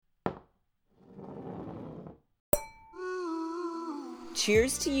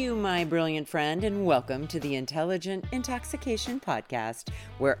Cheers to you, my brilliant friend, and welcome to the Intelligent Intoxication Podcast,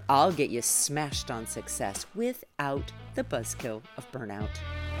 where I'll get you smashed on success without the buzzkill of burnout.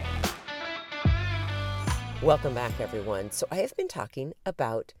 Welcome back, everyone. So I have been talking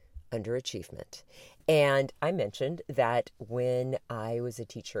about underachievement. And I mentioned that when I was a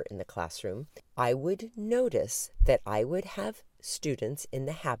teacher in the classroom, I would notice that I would have students in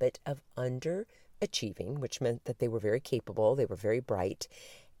the habit of underachieving, which meant that they were very capable, they were very bright,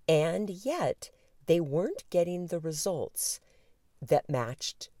 and yet they weren't getting the results that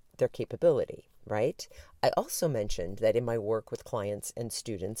matched their capability, right? I also mentioned that in my work with clients and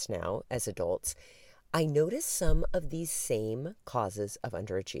students now as adults, I notice some of these same causes of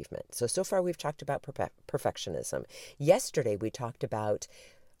underachievement. So far we've talked about perfectionism. Yesterday we talked about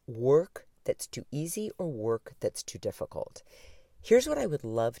work that's too easy or work that's too difficult. Here's what I would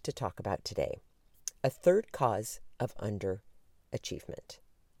love to talk about today. A third cause of underachievement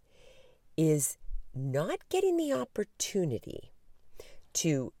is not getting the opportunity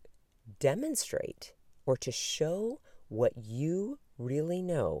to demonstrate or to show what you really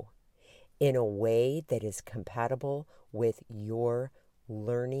know in a way that is compatible with your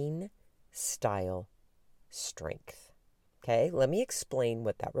learning style strength. Okay, let me explain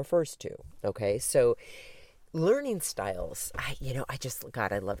what that refers to. Okay, so learning styles, I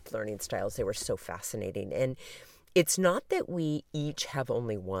loved learning styles. They were so fascinating. And it's not that we each have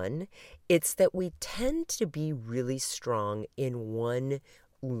only one. It's that we tend to be really strong in one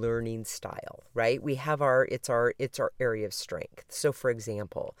learning style, right? It's our area of strength. So for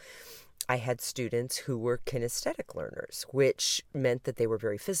example, I had students who were kinesthetic learners, which meant that they were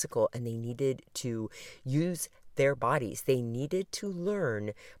very physical and they needed to use their bodies. They needed to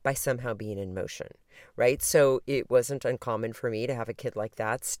learn by somehow being in motion, right? So it wasn't uncommon for me to have a kid like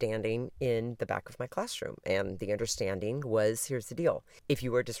that standing in the back of my classroom. And the understanding was, here's the deal. If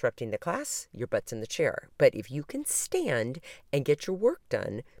you are disrupting the class, your butt's in the chair. But if you can stand and get your work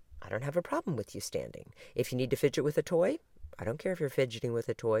done, I don't have a problem with you standing. If you need to fidget with a toy, I don't care if you're fidgeting with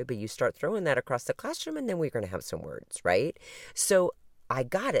a toy, but you start throwing that across the classroom and then we're going to have some words, right? So I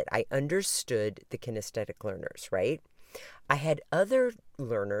got it. I understood the kinesthetic learners, right? I had other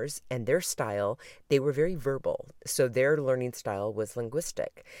learners and their style, they were very verbal. So their learning style was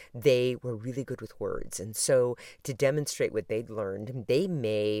linguistic. They were really good with words. And so to demonstrate what they'd learned, they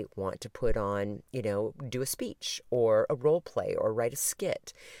may want to put on, do a speech or a role play or write a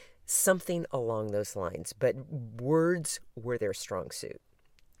skit. Something along those lines, but words were their strong suit.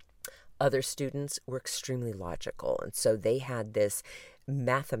 Other students were extremely logical, and so they had this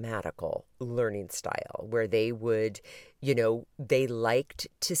mathematical learning style where they would, they liked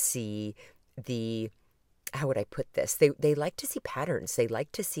to see how would I put this? They liked to see patterns. They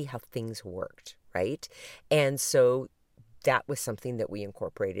liked to see how things worked, right? And so that was something that we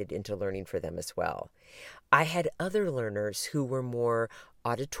incorporated into learning for them as well. I had other learners who were more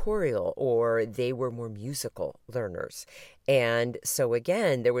auditorial or they were more musical learners. And so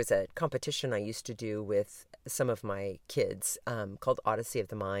again, there was a competition I used to do with some of my kids called Odyssey of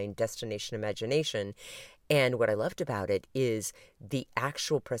the Mind, Destination Imagination. And what I loved about it is the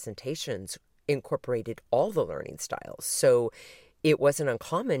actual presentations incorporated all the learning styles. So it wasn't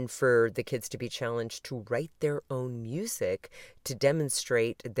uncommon for the kids to be challenged to write their own music to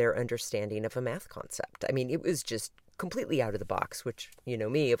demonstrate their understanding of a math concept. I mean, it was just completely out of the box, which,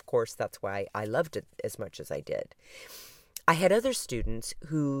 me, of course, that's why I loved it as much as I did. I had other students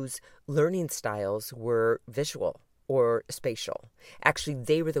whose learning styles were visual or spatial. Actually,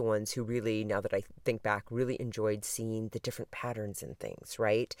 they were the ones who really, now that I think back, really enjoyed seeing the different patterns in things,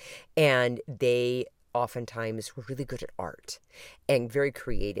 right? And they oftentimes were really good at art and very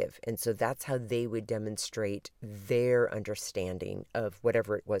creative. And so that's how they would demonstrate their understanding of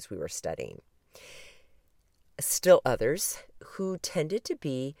whatever it was we were studying. Still others who tended to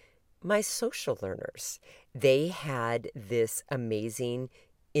be my social learners. They had this amazing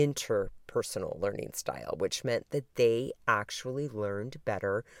interpersonal learning style, which meant that they actually learned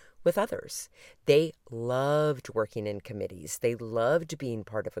better with others. They loved working in committees. They loved being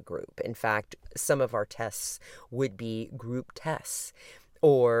part of a group. In fact, some of our tests would be group tests,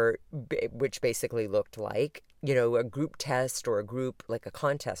 which basically looked like, a group test or like a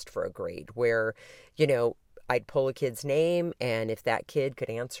contest for a grade where, I'd pull a kid's name, and if that kid could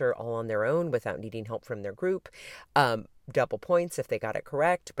answer all on their own without needing help from their group, double points if they got it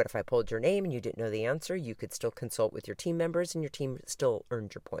correct. But if I pulled your name and you didn't know the answer, you could still consult with your team members and your team still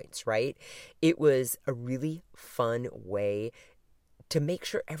earned your points, right? It was a really fun way to make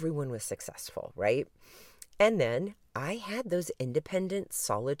sure everyone was successful, right? And then I had those independent,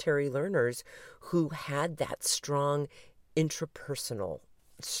 solitary learners who had that strong intrapersonal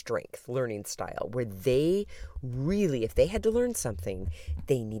strength, learning style, where they really, if they had to learn something,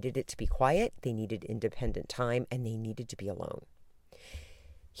 they needed it to be quiet, they needed independent time, and they needed to be alone.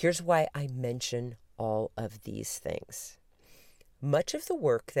 Here's why I mention all of these things. Much of the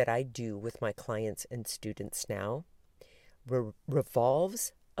work that I do with my clients and students now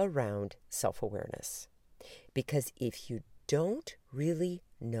revolves around self-awareness. Because if you don't really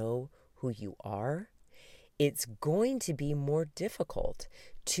know who you are, it's going to be more difficult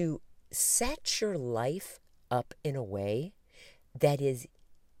to set your life up in a way that is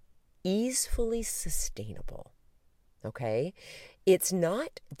easily sustainable. Okay? It's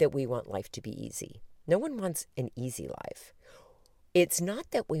not that we want life to be easy. No one wants an easy life. It's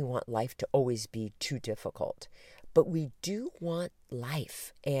not that we want life to always be too difficult, but we do want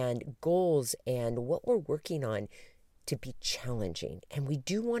life and goals and what we're working on to be challenging. And we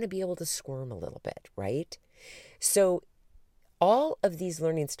do want to be able to squirm a little bit, right? So all of these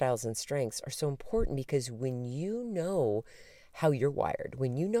learning styles and strengths are so important because when you know how you're wired,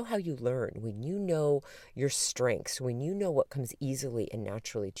 when you know how you learn, when you know your strengths, when you know what comes easily and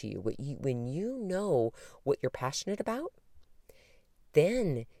naturally to you, when you know what you're passionate about,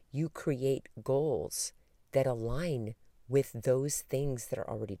 then you create goals that align with those things that are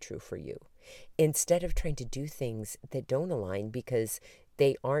already true for you, instead of trying to do things that don't align because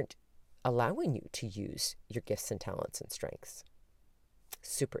they aren't allowing you to use your gifts and talents and strengths.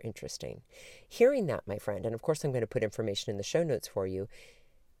 Super interesting. Hearing that, my friend, and of course I'm going to put information in the show notes for you.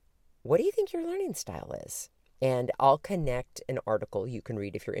 What do you think your learning style is? And I'll connect an article you can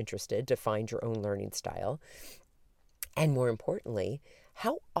read if you're interested to find your own learning style. And more importantly,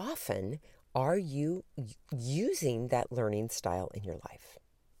 how often are you using that learning style in your life?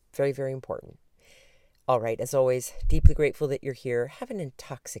 Very, very important. All right, as always, deeply grateful that you're here. Have an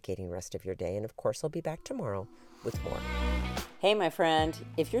intoxicating rest of your day. And of course, I'll be back tomorrow with more. Hey, my friend,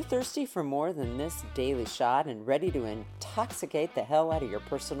 if you're thirsty for more than this daily shot and ready to intoxicate the hell out of your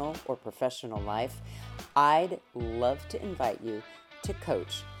personal or professional life, I'd love to invite you to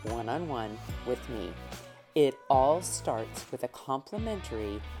coach one-on-one with me. It all starts with a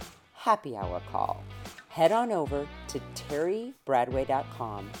complimentary happy hour call. Head on over to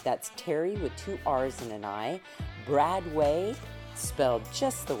terrybradway.com. That's Terry with 2 R's and an I. Bradway, spelled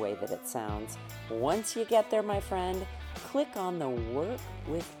just the way that it sounds. Once you get there, my friend, click on the Work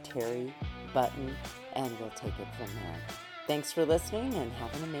with Terry button and we'll take it from there. Thanks for listening and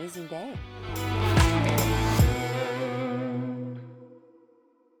have an amazing day.